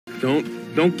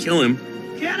Don't kill him.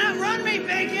 Can't outrun me,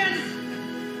 Bacon!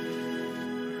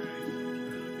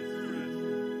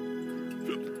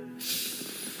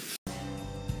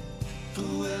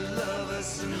 Who will love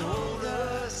us and hold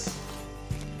us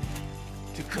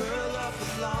to curl up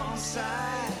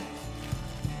alongside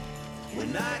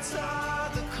when nights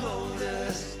are the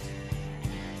coldest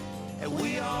and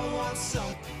we all want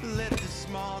some. Let the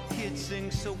small kids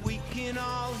sing so we can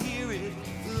all hear it.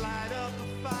 Light up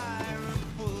a fire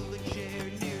and pull a chair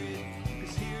near it,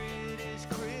 'cause here it is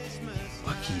Christmas.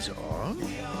 Lucky's off?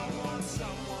 We all want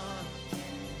someone.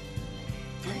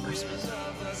 Merry Christmas.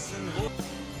 Love us and hold.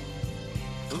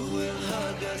 Who will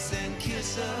hug us and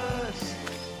kiss us?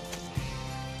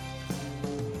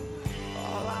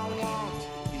 All I want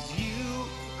is you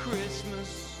for Christmas.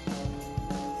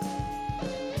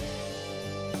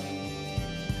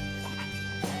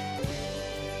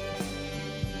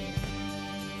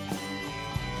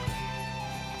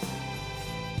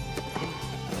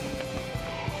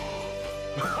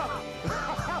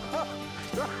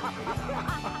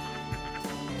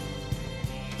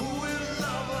 Who will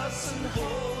love us and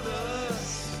hold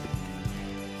us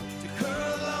to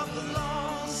curl up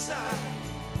alongside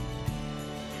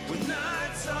when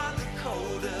nights are the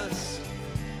coldest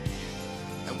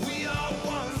and we all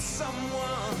want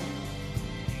someone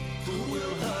who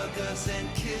will hug us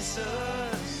and kiss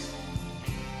us.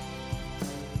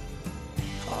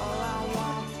 All I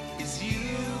want is you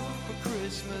for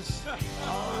Christmas.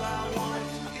 All I want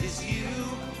is you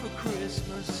for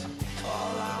Christmas.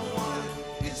 All I want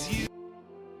is you.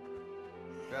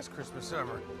 Best Christmas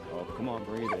ever. Oh, come on,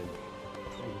 breathe in.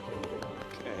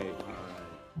 Okay.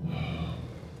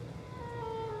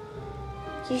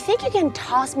 You think you can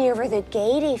toss me over the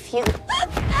gate if you...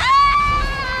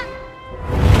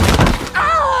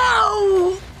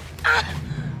 Ow!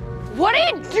 What are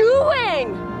you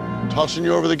doing? Tossing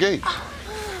you over the gate.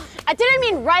 I didn't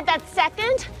mean right that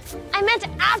second. I meant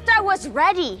after I was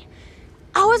ready.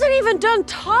 I wasn't even done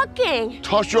talking.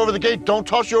 Toss you over the gate, don't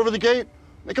toss you over the gate.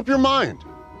 Make up your mind.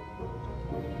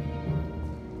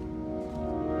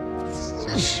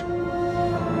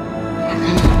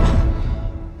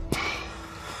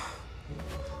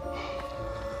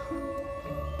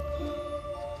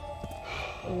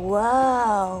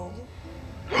 Whoa.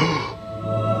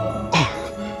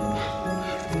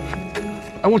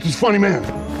 I want this funny man.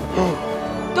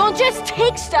 Don't just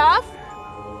take stuff.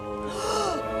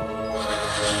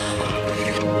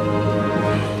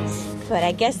 But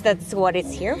I guess that's what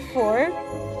it's here for.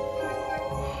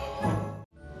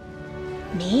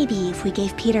 Maybe if we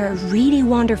gave Peter a really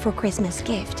wonderful Christmas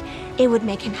gift, it would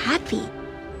make him happy.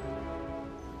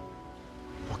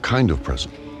 What kind of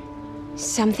present?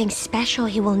 Something special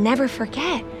he will never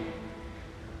forget.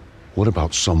 What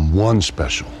about someone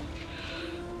special?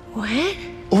 What?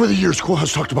 Over the years, Quill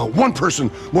has talked about one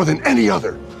person more than any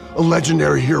other. A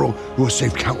legendary hero who has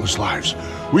saved countless lives.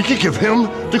 We could give him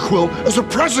to Quill as a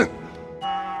present.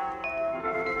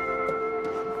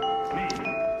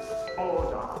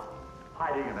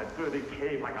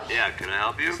 Yeah, can I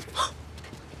help you?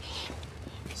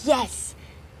 Yes.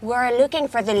 We're looking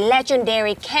for the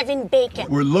legendary Kevin Bacon.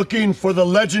 We're looking for the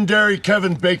legendary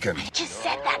Kevin Bacon. I just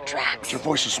said that, Drax. Your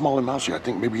voice is small and mousy. I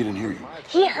think maybe he didn't hear you.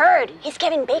 He heard. He's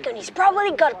Kevin Bacon. He's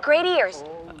probably got great ears.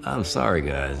 I'm sorry,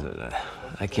 guys.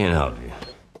 I can't help you.